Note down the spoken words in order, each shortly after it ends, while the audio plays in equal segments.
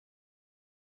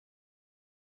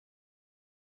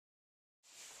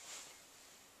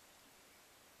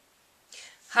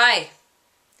Hi.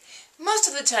 Most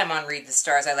of the time on Read the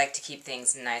Stars, I like to keep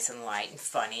things nice and light and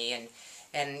funny and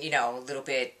a little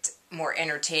bit more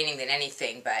entertaining than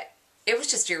anything, but it was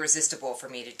just irresistible for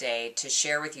me today to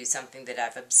share with you something that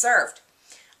I've observed.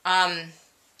 A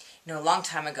long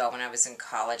time ago when I was in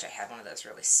college, I had one of those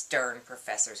really stern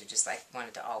professors who just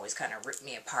wanted to always kind of rip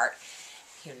me apart.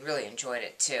 He really enjoyed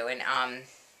it too, and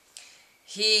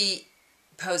he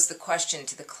posed the question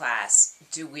to the class,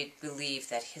 do we believe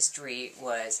that history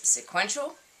was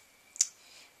sequential,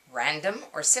 random,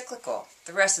 or cyclical?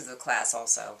 The rest of the class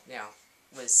also,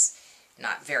 was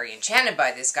not very enchanted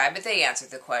by this guy, but they answered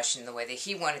the question the way that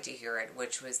he wanted to hear it,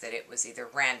 which was that it was either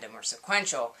random or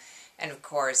sequential. And of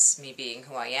course, me being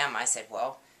who I am, I said,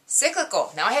 well,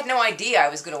 cyclical. Now, I had no idea I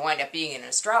was going to wind up being an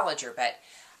astrologer, but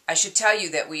I should tell you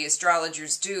that we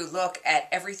astrologers do look at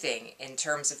everything in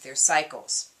terms of their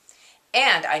cycles.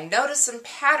 And I noticed some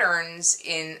patterns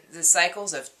in the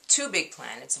cycles of two big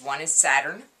planets. One is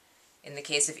Saturn, in the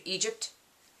case of Egypt,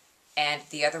 and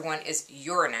the other one is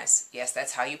Uranus. Yes,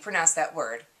 that's how you pronounce that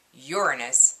word,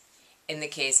 Uranus, in the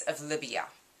case of Libya.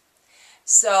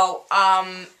 So,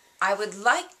 I would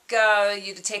like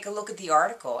you to take a look at the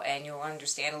article, and you'll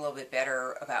understand a little bit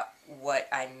better about what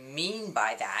I mean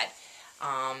by that.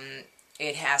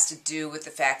 It has to do with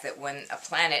the fact that when a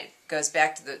planet goes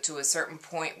back to a certain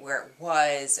point where it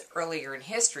was earlier in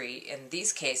history, in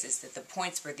these cases, that the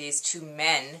points where these two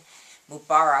men,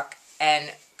 Mubarak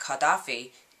and Gaddafi,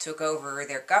 took over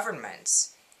their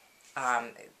governments.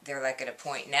 They're at a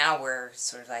point now where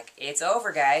sort of it's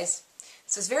over, guys.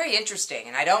 So it's very interesting,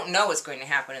 and I don't know what's going to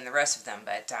happen in the rest of them,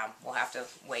 but we'll have to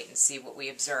wait and see what we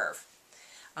observe.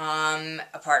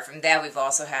 Apart from that, we've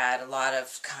also had a lot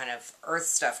of kind of earth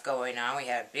stuff going on. We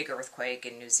had a big earthquake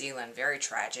in New Zealand, very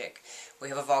tragic. We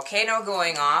have a volcano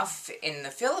going off in the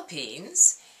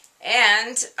Philippines,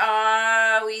 and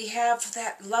we have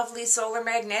that lovely solar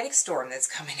magnetic storm that's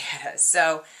coming at us.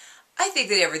 So I think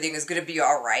that everything is going to be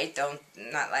all right.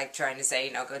 Not like trying to say,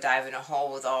 go dive in a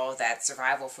hole with all of that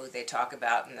survival food they talk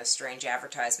about and the strange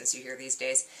advertisements you hear these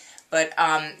days. But,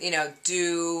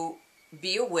 do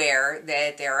be aware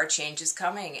that there are changes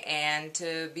coming, and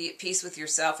to be at peace with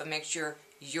yourself and make sure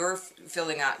you're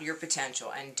filling out your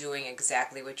potential and doing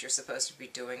exactly what you're supposed to be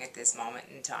doing at this moment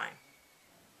in time.